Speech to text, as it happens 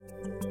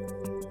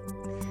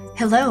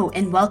Hello,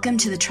 and welcome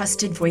to the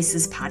Trusted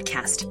Voices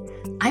podcast.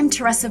 I'm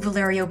Teresa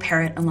Valerio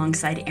Parrott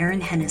alongside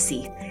Erin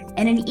Hennessy,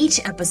 and in each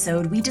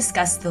episode, we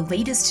discuss the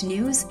latest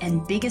news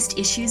and biggest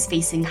issues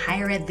facing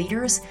higher ed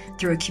leaders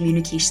through a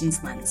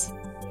communications lens.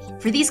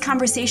 For these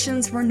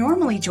conversations, we're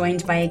normally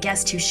joined by a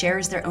guest who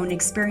shares their own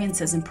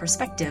experiences and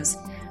perspectives,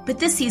 but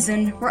this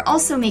season, we're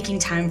also making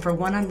time for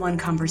one-on-one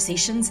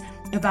conversations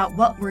about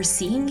what we're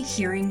seeing,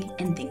 hearing,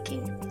 and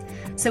thinking.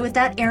 So with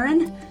that,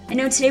 Erin, I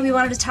know today we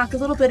wanted to talk a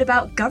little bit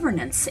about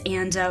governance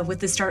and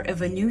with the start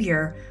of a new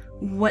year,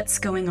 what's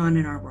going on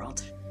in our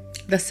world?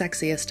 The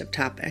sexiest of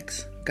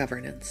topics,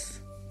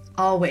 governance.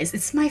 Always.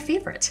 It's my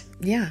favorite.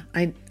 Yeah,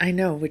 I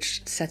know,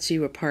 which sets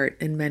you apart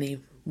in many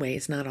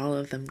ways, not all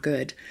of them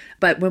good.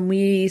 But when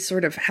we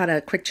sort of had a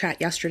quick chat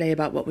yesterday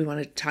about what we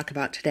wanted to talk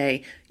about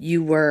today,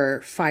 you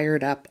were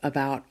fired up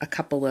about a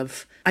couple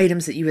of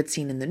items that you had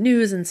seen in the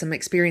news and some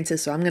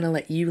experiences. So I'm going to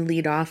let you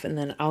lead off and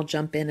then I'll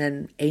jump in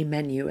and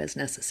amen you as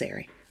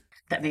necessary.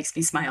 That makes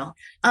me smile.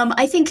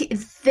 I think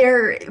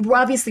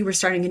obviously we're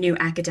starting a new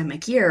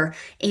academic year,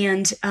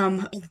 and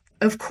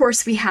of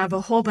course we have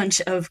a whole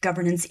bunch of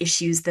governance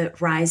issues that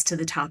rise to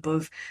the top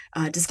of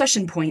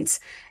discussion points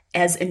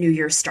as a new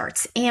year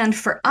starts. And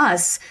for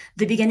us,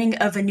 the beginning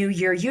of a new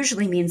year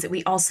usually means that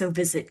we also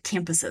visit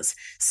campuses.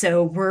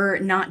 So we're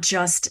not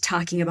just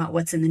talking about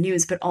what's in the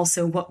news, but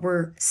also what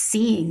we're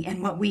seeing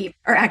and what we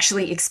are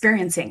actually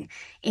experiencing.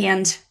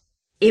 And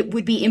it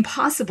would be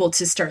impossible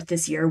to start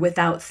this year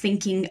without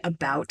thinking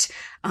about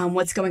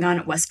what's going on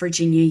at West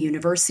Virginia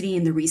University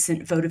in the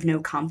recent vote of no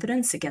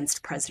confidence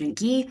against President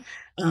Gee.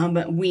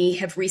 We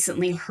have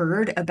recently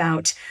heard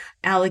about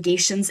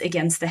allegations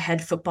against the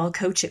head football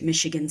coach at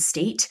Michigan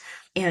State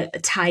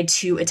tied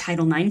to a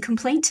Title IX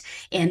complaint.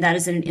 And that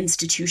is an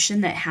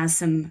institution that has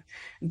some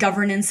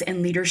governance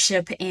and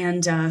leadership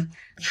and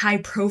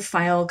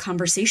high-profile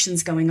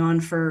conversations going on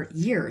for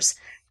years.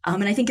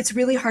 And I think it's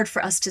really hard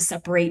for us to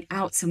separate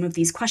out some of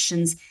these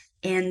questions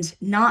and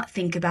not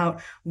think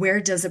about where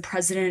does a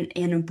president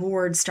and a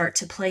board start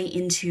to play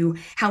into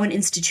how an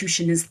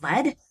institution is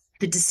led,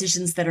 the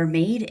decisions that are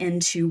made, and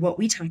to what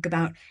we talk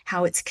about,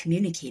 how it's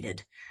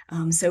communicated.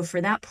 So for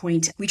that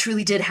point, we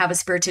truly did have a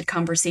spirited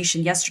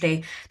conversation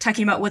yesterday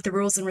talking about what the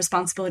roles and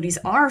responsibilities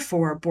are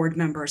for board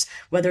members,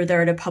 whether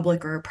they're at a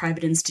public or a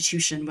private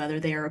institution, whether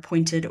they are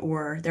appointed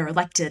or they're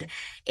elected,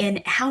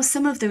 and how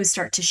some of those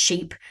start to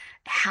shape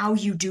how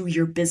you do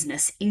your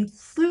business,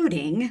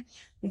 including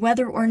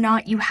whether or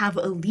not you have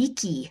a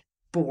leaky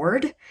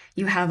board,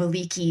 you have a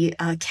leaky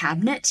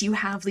cabinet, you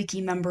have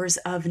leaky members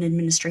of an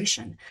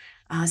administration.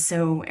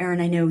 So, Erin,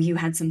 I know you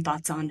had some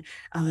thoughts on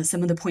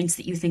some of the points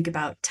that you think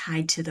about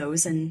tied to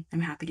those, and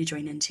I'm happy to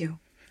join in too.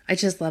 I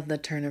just love the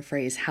turn of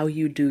phrase, how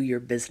you do your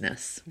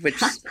business, which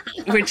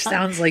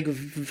sounds like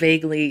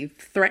vaguely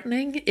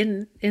threatening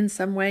in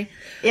some way.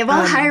 Yeah,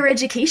 well, higher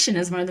education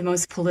is one of the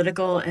most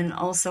political and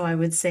also, I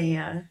would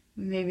say,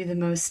 maybe the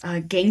most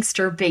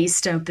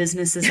gangster-based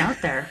businesses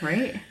out there,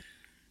 right?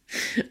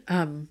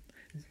 I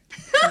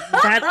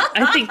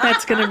think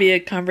that's going to be a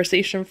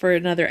conversation for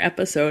another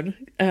episode.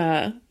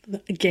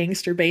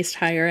 Gangster-based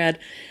higher ed.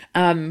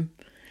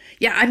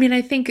 Yeah, I mean,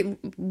 I think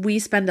we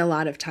spend a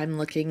lot of time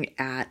looking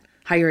at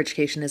higher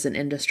education as an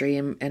industry,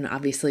 and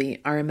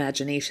obviously our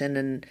imagination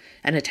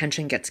and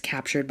attention gets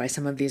captured by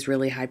some of these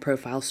really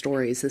high-profile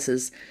stories. This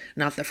is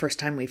not the first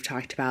time we've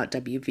talked about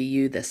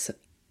WVU this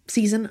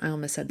season. I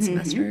almost said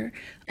semester.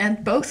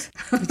 And both.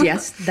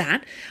 Yes,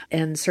 that.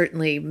 And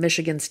certainly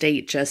Michigan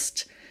State,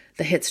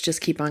 the hits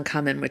just keep on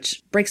coming,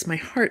 which breaks my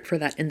heart for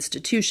that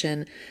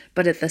institution.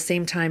 But at the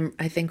same time,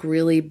 I think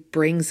really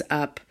brings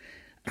up,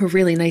 or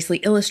really nicely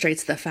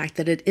illustrates the fact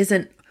that it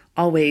isn't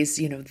always,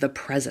 the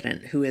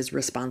president who is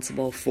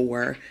responsible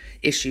for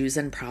issues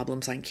and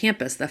problems on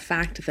campus. The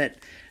fact that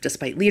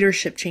despite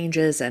leadership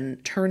changes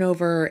and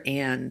turnover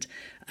and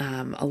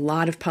a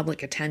lot of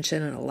public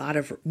attention and a lot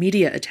of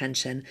media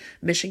attention,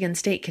 Michigan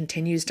State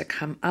continues to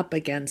come up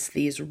against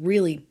these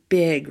really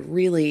big,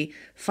 really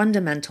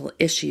fundamental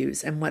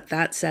issues. And what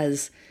that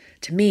says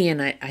to me,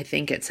 and I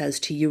think it says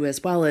to you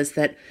as well, is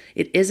that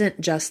it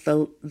isn't just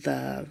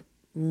the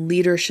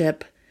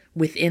leadership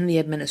within the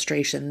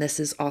administration. This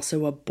is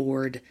also a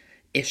board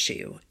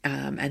issue.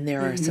 And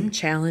there are some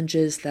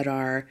challenges that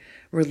are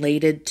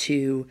related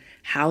to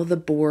how the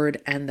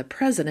board and the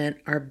president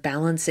are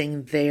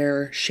balancing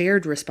their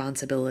shared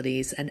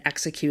responsibilities and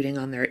executing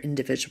on their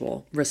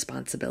individual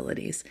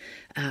responsibilities.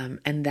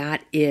 And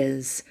that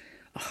is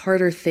a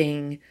harder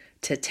thing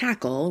to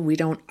tackle. We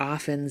don't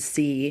often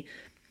see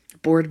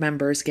board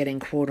members getting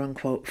quote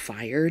unquote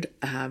fired,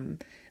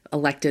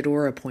 elected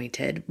or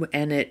appointed.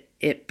 And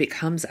it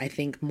becomes, I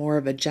think, more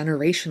of a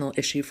generational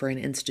issue for an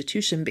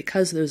institution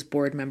because those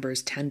board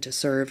members tend to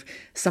serve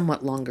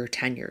somewhat longer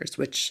tenures,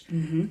 which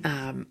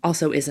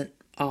also isn't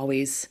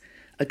always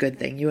a good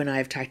thing. You and I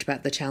have talked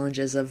about the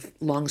challenges of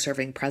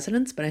long-serving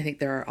presidents, but I think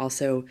there are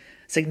also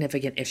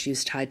significant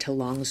issues tied to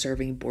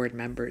long-serving board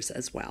members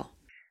as well.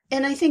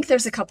 And I think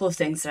there's a couple of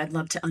things that I'd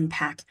love to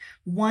unpack.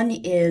 One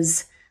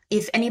is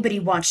if anybody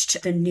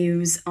watched the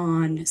news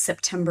on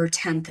September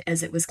 10th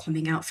as it was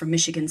coming out from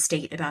Michigan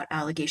State about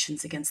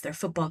allegations against their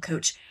football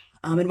coach,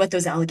 and what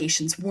those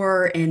allegations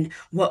were and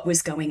what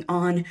was going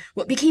on,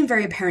 what became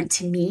very apparent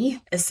to me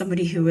as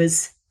somebody who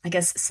was, I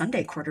guess,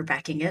 Sunday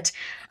quarterbacking it,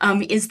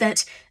 is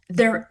that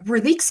there were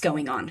leaks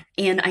going on.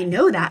 And I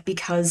know that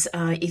because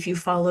if you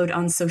followed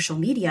on social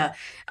media,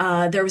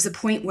 there was a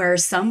point where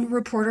some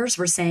reporters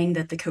were saying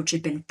that the coach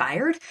had been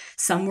fired.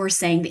 Some were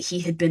saying that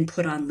he had been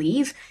put on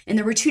leave. And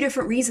there were two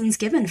different reasons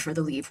given for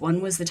the leave. One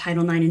was the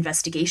Title IX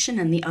investigation,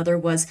 and the other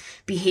was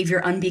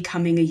behavior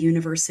unbecoming a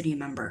university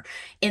member.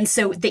 And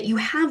so that you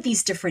have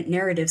these different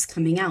narratives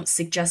coming out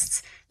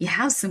suggests you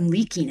have some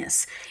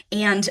leakiness.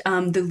 And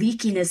the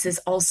leakiness is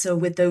also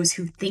with those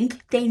who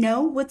think they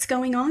know what's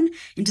going on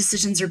and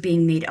decisions are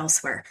being made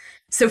elsewhere.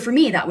 So for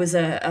me, that was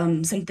a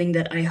something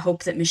that I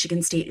hope that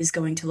Michigan State is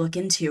going to look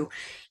into.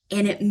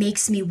 And it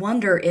makes me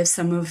wonder if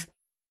some of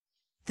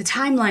the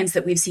timelines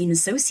that we've seen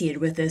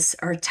associated with this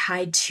are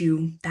tied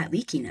to that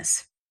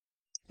leakiness.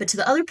 But to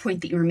the other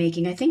point that you were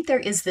making, I think there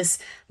is this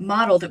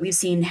model that we've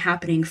seen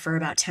happening for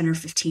about 10 or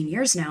 15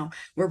 years now,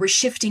 where we're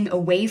shifting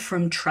away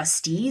from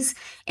trustees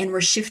and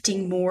we're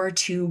shifting more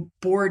to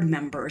board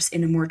members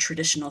in a more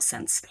traditional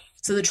sense.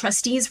 So the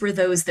trustees were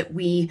those that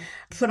we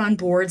put on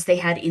boards. They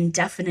had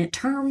indefinite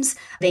terms.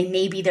 They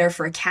may be there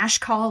for a cash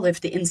call if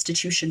the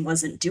institution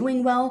wasn't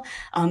doing well,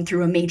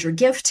 through a major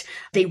gift.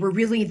 They were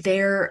really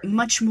there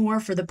much more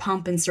for the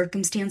pomp and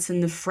circumstance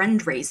and the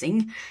friend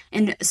raising.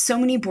 And so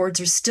many boards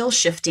are still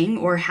shifting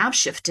or have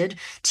shifted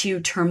to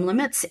term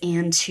limits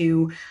and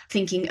to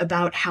thinking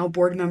about how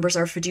board members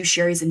are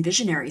fiduciaries and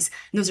visionaries.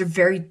 And those are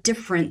very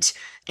different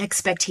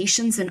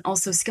expectations and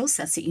also skill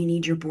sets that you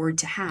need your board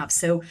to have.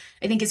 So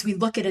I think as we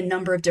look at a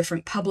number of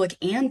different public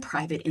and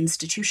private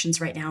institutions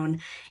right now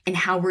and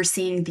how we're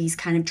seeing these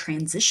kind of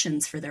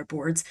transitions for their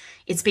boards,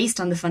 it's based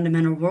on the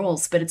fundamental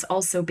roles, but it's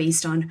also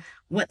based on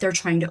what they're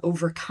trying to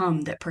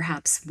overcome that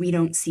perhaps we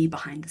don't see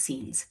behind the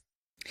scenes.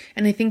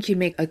 And I think you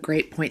make a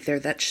great point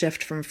there, that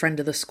shift from friend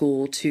of the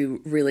school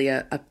to really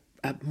a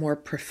more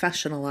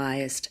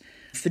professionalized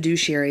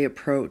fiduciary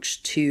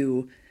approach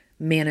to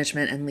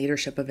management and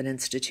leadership of an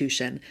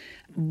institution.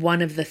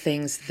 One of the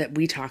things that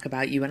we talk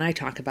about, you and I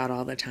talk about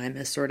all the time,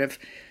 is sort of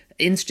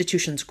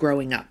institutions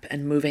growing up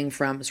and moving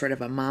from sort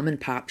of a mom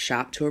and pop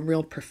shop to a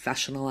real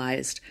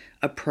professionalized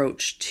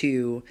approach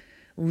to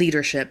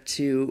leadership,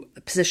 to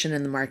a position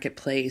in the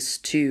marketplace,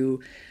 to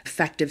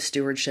effective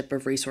stewardship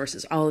of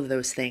resources, all of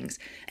those things.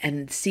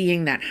 And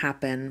seeing that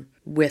happen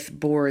with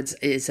boards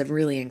is a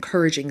really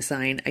encouraging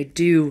sign.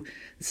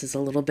 This is a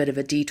little bit of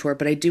a detour,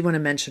 but I do want to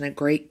mention a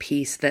great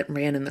piece that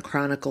ran in the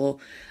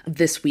Chronicle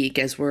this week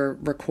as we're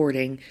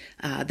recording,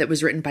 that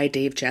was written by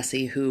Dave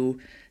Jesse, who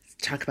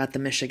talk about the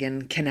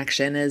Michigan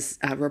connection, as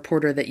a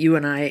reporter that you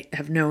and I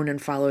have known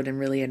and followed and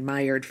really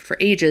admired for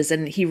ages.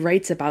 And he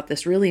writes about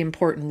this really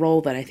important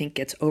role that I think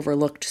gets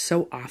overlooked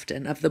so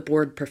often of the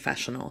board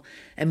professional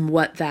and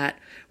what that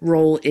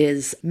role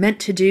is meant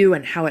to do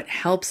and how it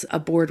helps a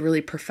board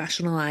really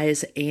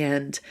professionalize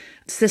and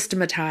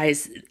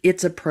systematize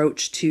its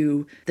approach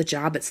to the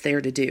job it's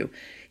there to do.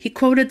 He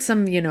quoted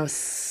some,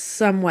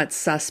 somewhat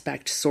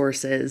suspect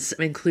sources,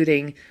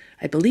 including,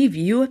 I believe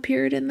you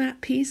appeared in that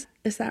piece.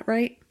 Is that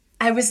right?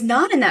 I was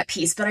not in that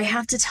piece, but I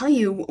have to tell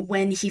you,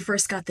 when he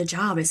first got the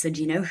job, I said,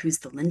 who's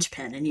the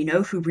linchpin and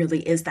who really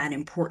is that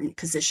important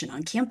position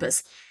on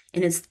campus?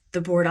 And it's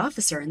the board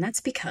officer. And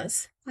that's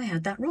because I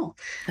had that role.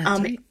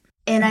 That's right.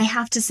 And I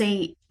have to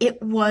say,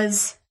 it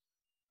was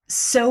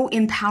so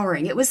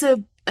empowering. It was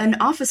an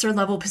officer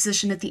level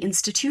position at the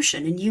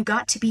institution, and you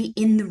got to be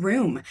in the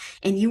room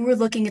and you were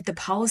looking at the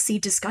policy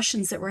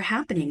discussions that were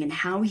happening and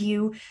how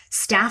you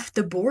staffed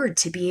the board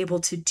to be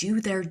able to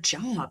do their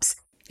jobs.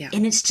 Yeah.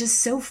 And it's just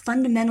so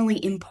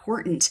fundamentally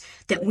important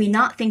that we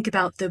not think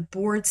about the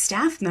board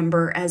staff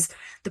member as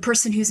the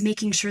person who's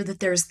making sure that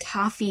there's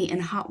coffee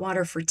and hot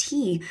water for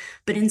tea,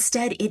 but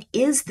instead it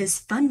is this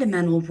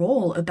fundamental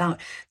role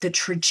about the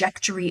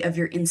trajectory of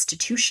your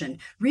institution,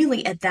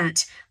 really at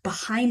that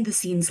behind the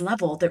scenes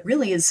level that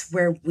really is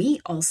where we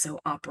also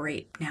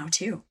operate now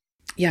too.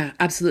 Yeah,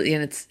 absolutely.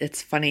 And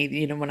it's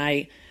funny, when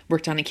I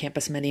worked on a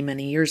campus many,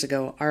 many years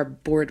ago, our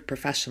board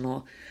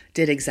professional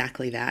did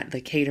exactly that, the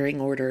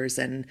catering orders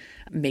and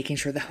making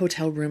sure the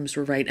hotel rooms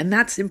were right. And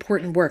that's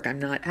important work. I'm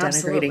not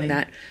denigrating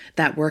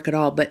that work at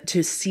all, but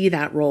to see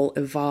that role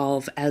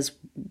evolve as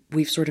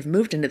we've sort of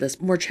moved into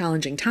this more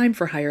challenging time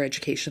for higher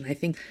education, I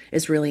think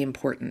is really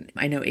important.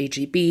 I know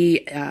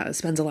AGB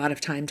spends a lot of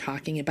time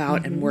talking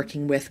about and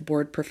working with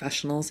board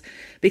professionals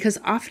because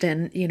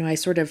often,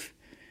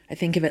 I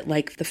think of it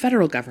like the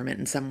federal government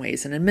in some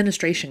ways. An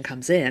administration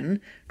comes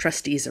in,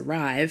 trustees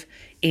arrive,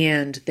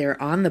 and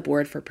they're on the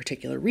board for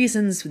particular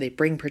reasons. They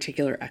bring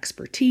particular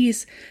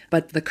expertise,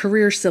 but the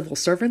career civil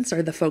servants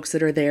are the folks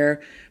that are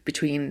there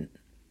between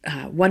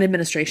one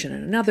administration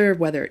and another,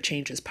 whether it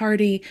changes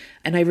party.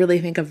 And I really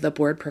think of the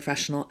board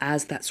professional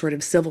as that sort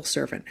of civil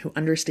servant who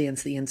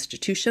understands the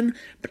institution,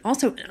 but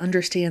also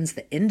understands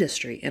the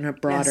industry in a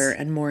broader Yes.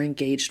 and more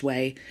engaged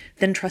way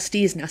than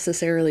trustees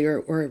necessarily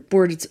or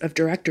boards of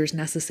directors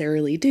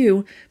necessarily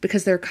do,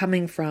 because they're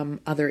coming from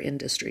other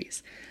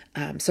industries.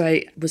 So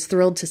I was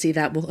thrilled to see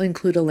that. We'll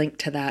include a link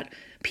to that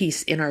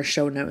piece in our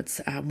show notes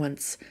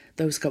once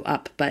those go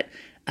up. But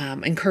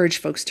encourage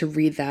folks to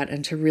read that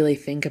and to really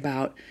think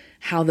about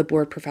how the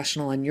board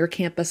professional on your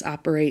campus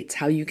operates,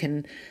 how you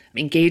can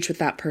engage with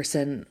that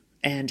person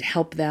and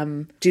help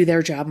them do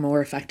their job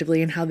more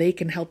effectively, and how they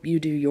can help you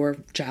do your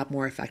job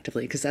more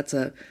effectively, because that's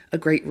a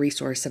great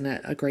resource and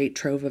a great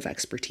trove of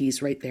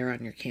expertise right there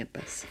on your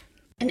campus.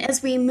 And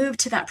as we move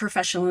to that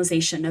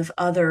professionalization of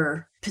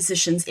other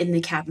positions in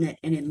the cabinet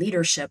and in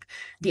leadership,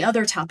 the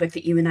other topic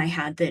that you and I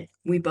had that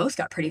we both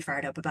got pretty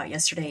fired up about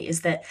yesterday is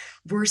that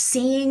we're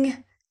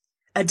seeing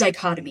a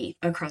dichotomy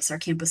across our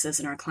campuses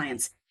and our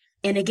clients.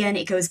 And again,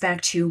 it goes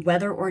back to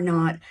whether or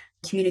not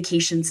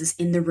communications is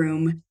in the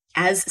room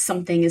as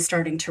something is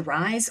starting to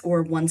rise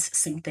or once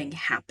something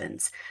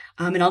happens.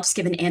 And I'll just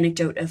give an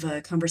anecdote of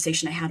a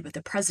conversation I had with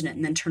the president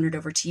and then turn it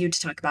over to you to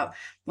talk about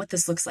what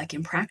this looks like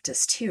in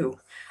practice too.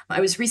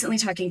 I was recently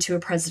talking to a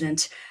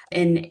president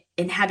and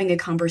having a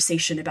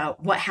conversation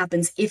about what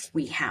happens if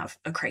we have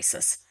a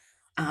crisis.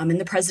 And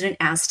the president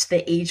asked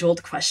the age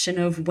old question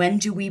of when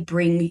do we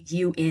bring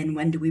you in?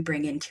 When do we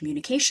bring in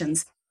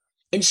communications?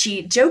 And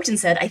she joked and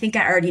said, I think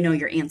I already know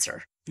your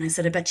answer. And I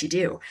said, I bet you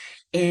do.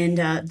 And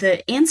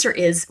the answer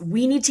is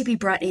we need to be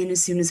brought in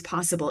as soon as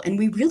possible. And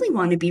we really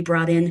want to be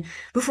brought in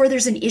before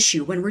there's an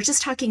issue, when we're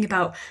just talking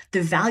about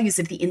the values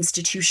of the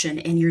institution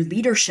and your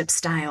leadership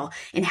style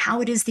and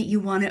how it is that you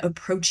want to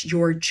approach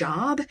your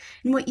job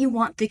and what you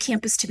want the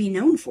campus to be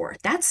known for.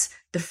 That's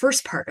the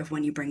first part of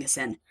when you bring us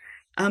in.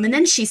 And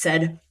then she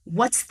said,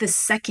 what's the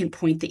second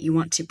point that you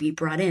want to be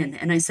brought in?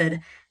 And I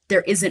said,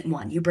 there isn't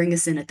one. You bring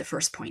us in at the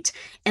first point.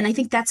 And I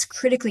think that's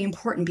critically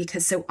important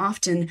because so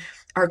often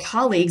our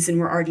colleagues, and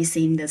we're already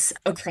seeing this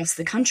across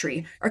the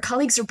country, our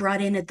colleagues are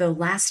brought in at the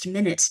last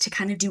minute to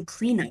kind of do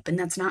cleanup. And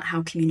that's not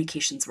how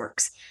communications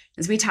works.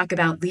 As we talk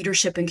about,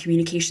 leadership and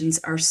communications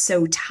are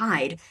so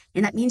tied.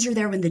 And that means you're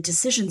there when the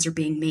decisions are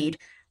being made,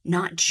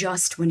 not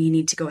just when you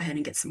need to go ahead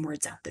and get some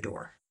words out the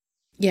door.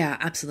 Yeah,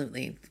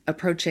 absolutely.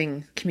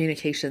 Approaching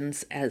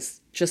communications as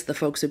just the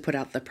folks who put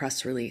out the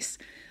press release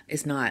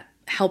is not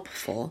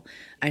helpful.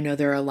 I know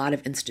there are a lot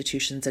of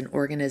institutions and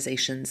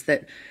organizations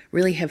that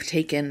really have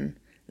taken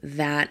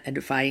that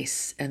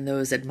advice and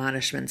those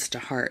admonishments to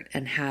heart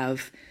and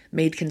have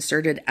made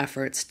concerted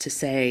efforts to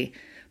say,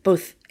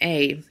 both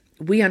A,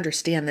 we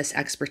understand this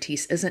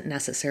expertise isn't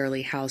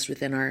necessarily housed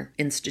within our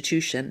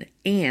institution,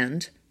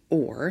 and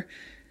or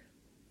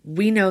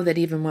we know that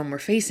even when we're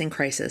facing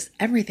crisis,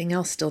 everything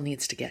else still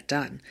needs to get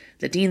done.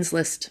 The Dean's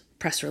List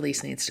press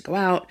release needs to go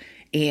out,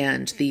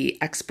 and the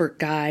expert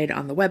guide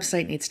on the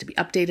website needs to be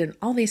updated.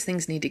 All these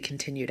things need to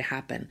continue to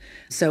happen.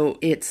 So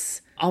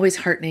it's always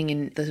heartening,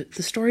 and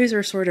the stories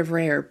are sort of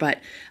rare, but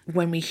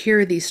when we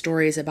hear these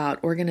stories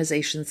about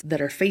organizations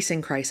that are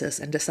facing crisis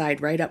and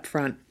decide right up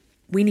front,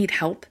 we need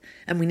help,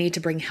 and we need to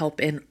bring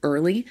help in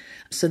early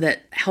so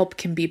that help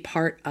can be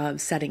part of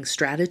setting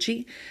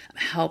strategy.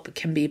 Help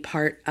can be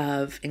part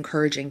of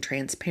encouraging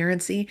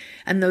transparency.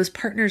 And those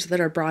partners that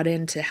are brought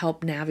in to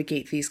help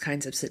navigate these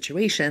kinds of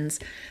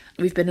situations,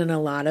 we've been in a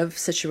lot of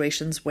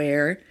situations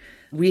where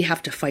we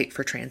have to fight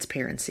for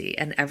transparency.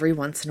 And every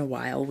once in a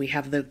while, we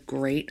have the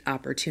great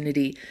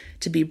opportunity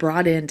to be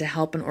brought in to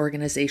help an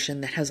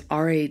organization that has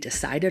already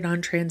decided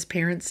on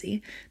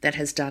transparency, that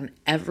has done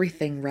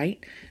everything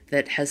right,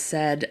 that has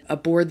said, a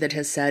board that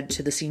has said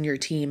to the senior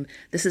team,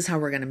 this is how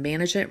we're going to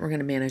manage it. We're going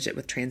to manage it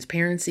with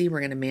transparency. We're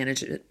going to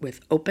manage it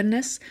with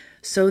openness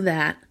so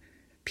that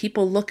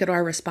people look at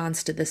our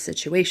response to this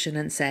situation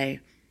and say,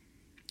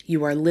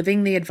 you are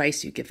living the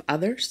advice you give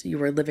others.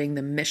 You are living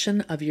the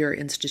mission of your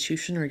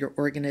institution or your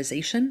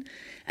organization.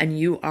 And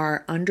you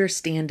are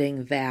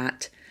understanding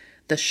that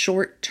the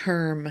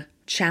short-term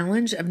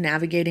challenge of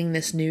navigating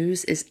this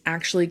news is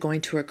actually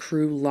going to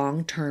accrue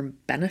long-term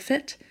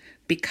benefit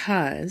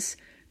because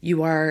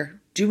you are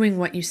doing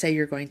what you say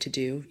you're going to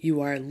do.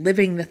 You are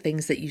living the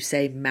things that you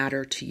say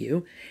matter to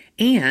you.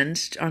 And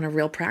on a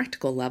real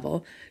practical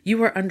level,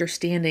 you are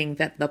understanding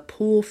that the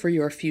pool for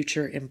your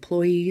future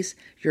employees,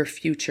 your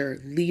future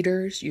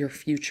leaders, your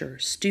future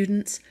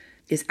students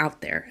is out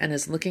there and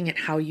is looking at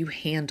how you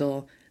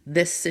handle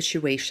this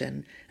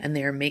situation. And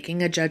they are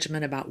making a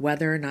judgment about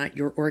whether or not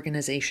your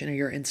organization or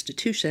your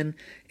institution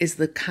is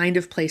the kind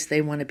of place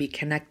they want to be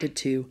connected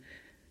to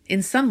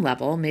in some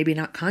level, maybe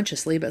not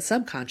consciously, but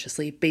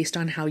subconsciously, based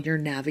on how you're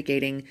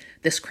navigating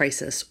this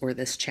crisis or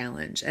this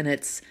challenge. And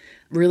it's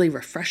really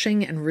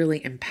refreshing and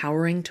really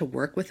empowering to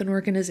work with an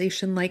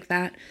organization like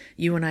that.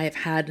 You and I have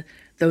had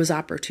those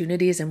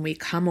opportunities, and we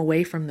come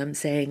away from them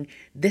saying,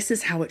 this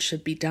is how it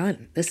should be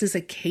done. This is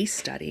a case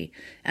study.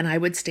 And I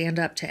would stand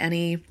up to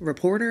any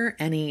reporter,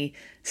 any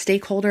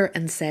stakeholder,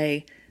 and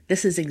say,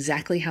 this is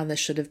exactly how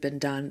this should have been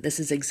done. This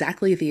is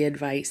exactly the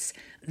advice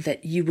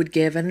that you would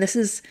give. And this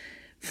is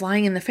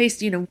flying in the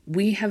face.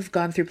 We have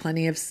gone through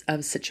plenty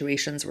of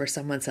situations where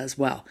someone says,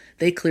 well,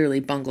 they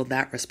clearly bungled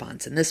that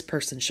response, and this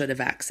person should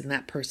have X and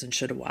that person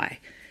should have Y.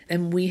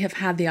 And we have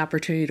had the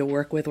opportunity to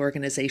work with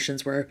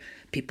organizations where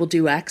people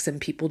do X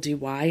and people do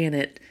Y,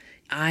 and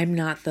I'm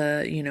not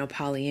the,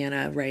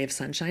 Pollyanna ray of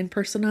sunshine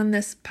person on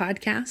this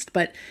podcast,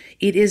 but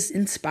it is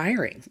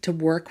inspiring to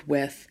work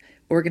with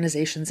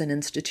organizations and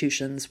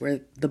institutions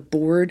where the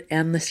board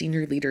and the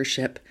senior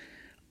leadership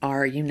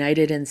are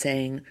united in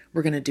saying,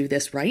 we're going to do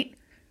this right,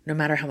 no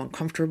matter how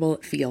uncomfortable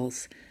it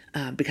feels,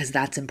 because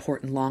that's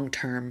important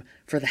long-term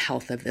for the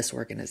health of this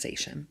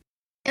organization.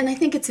 And I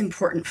think it's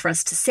important for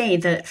us to say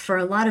that for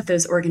a lot of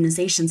those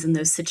organizations in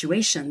those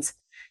situations,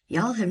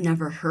 y'all have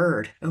never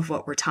heard of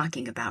what we're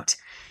talking about.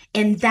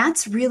 And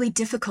that's really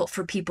difficult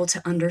for people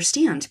to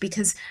understand,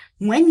 because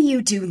when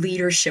you do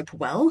leadership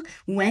well,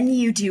 when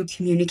you do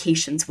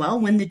communications well,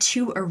 when the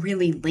two are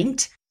really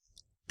linked,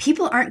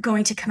 people aren't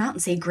going to come out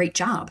and say, great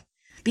job,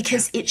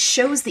 because it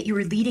shows that you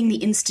are leading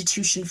the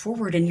institution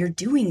forward and you're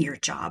doing your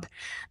job.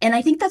 And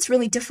I think that's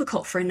really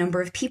difficult for a number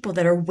of people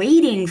that are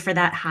waiting for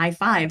that high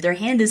five. Their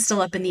hand is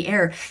still up in the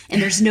air and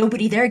there's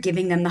nobody there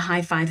giving them the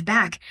high five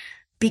back,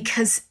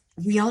 because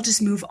we all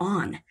just move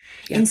on.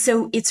 Yeah. And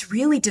so it's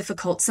really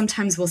difficult.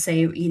 Sometimes we'll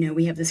say,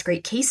 we have this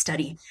great case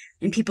study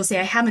and people say,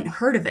 I haven't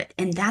heard of it.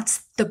 And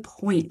that's the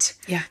point.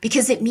 Yeah.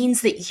 Because it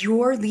means that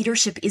your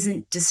leadership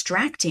isn't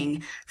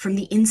distracting from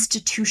the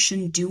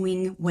institution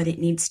doing what it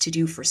needs to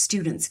do for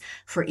students,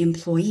 for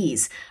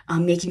employees,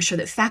 making sure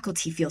that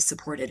faculty feel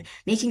supported,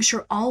 making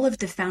sure all of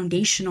the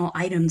foundational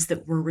items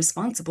that we're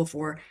responsible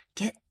for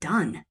get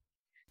done.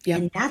 Yep.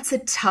 And that's a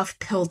tough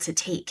pill to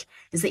take,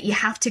 is that you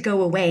have to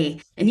go away,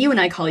 and you and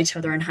I call each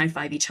other and high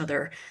five each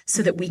other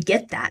so that we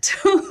get that.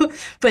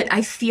 But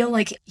I feel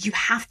like you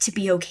have to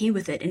be okay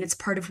with it. And it's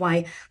part of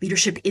why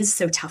leadership is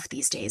so tough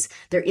these days.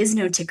 There is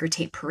no ticker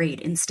tape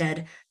parade.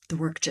 Instead, the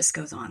work just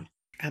goes on.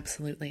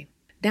 Absolutely.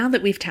 Now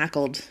that we've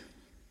tackled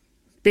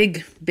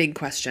big, big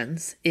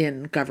questions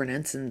in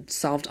governance and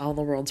solved all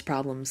the world's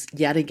problems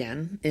yet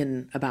again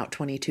in about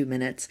 22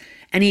 minutes,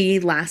 any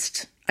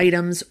last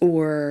items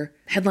or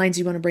headlines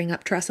you want to bring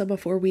up, Teresa,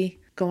 before we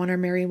go on our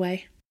merry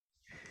way?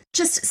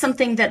 Just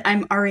something that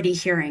I'm already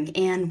hearing,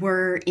 and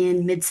we're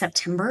in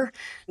mid-September.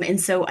 And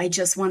so I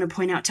just want to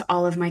point out to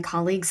all of my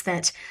colleagues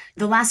that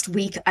the last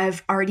week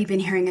I've already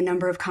been hearing a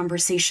number of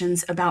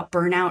conversations about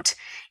burnout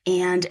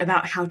and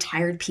about how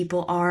tired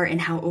people are and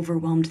how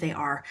overwhelmed they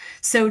are.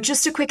 So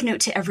just a quick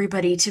note to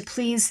everybody to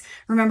please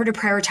remember to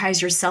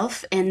prioritize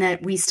yourself, and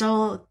that we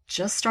still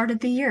just started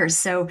the year.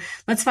 So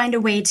let's find a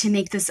way to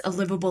make this a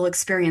livable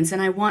experience.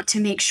 And I want to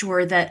make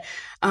sure that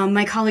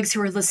my colleagues who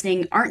are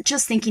listening aren't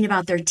just thinking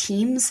about their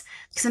teams,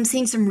 because I'm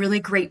seeing some really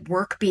great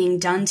work being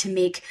done to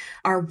make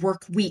our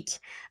work week,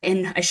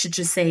 and I should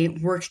just say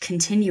work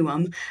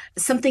continuum,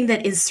 something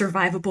that is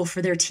survivable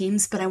for their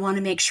teams, but I want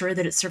to make sure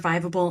that it's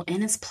survivable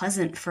and it's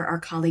pleasant for our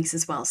colleagues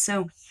as well.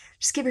 So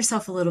just give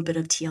yourself a little bit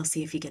of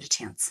TLC if you get a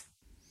chance.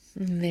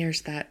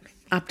 There's that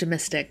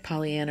optimistic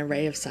Pollyanna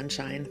ray of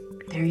sunshine.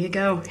 There you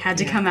go. Had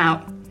to come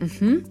out.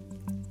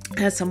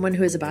 As someone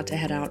who is about to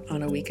head out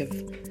on a week of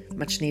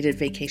much needed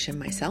vacation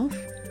myself,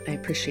 I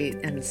appreciate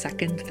and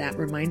second that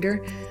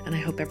reminder, and I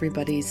hope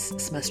everybody's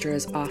semester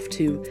is off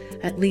to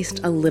at least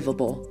a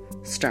livable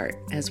start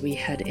as we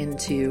head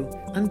into,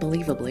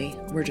 unbelievably,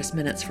 we're just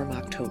minutes from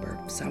October.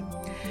 So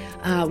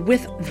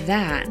with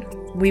that,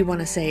 we want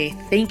to say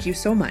thank you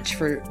so much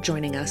for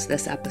joining us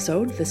this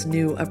episode, this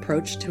new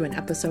approach to an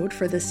episode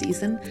for this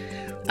season.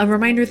 A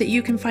reminder that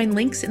you can find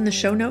links in the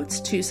show notes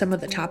to some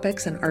of the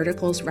topics and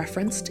articles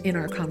referenced in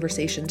our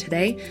conversation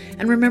today.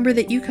 And remember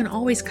that you can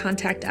always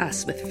contact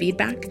us with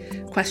feedback,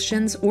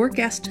 questions, or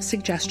guest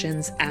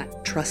suggestions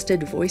at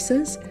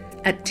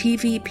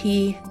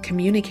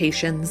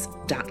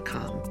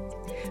trustedvoices@tvpcommunications.com.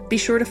 Be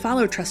sure to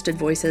follow Trusted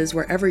Voices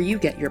wherever you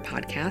get your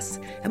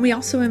podcasts, and we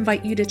also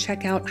invite you to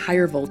check out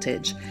Higher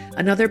Voltage,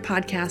 another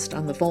podcast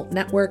on the Volt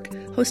Network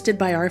hosted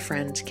by our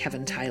friend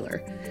Kevin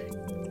Tyler.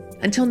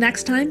 Until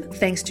next time,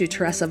 thanks to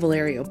Teresa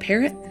Valerio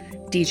Parrott,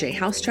 DJ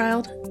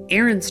Housechild,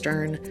 Erin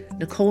Stern,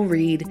 Nicole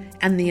Reed,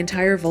 and the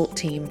entire Volt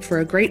team for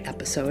a great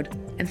episode,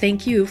 and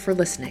thank you for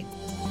listening.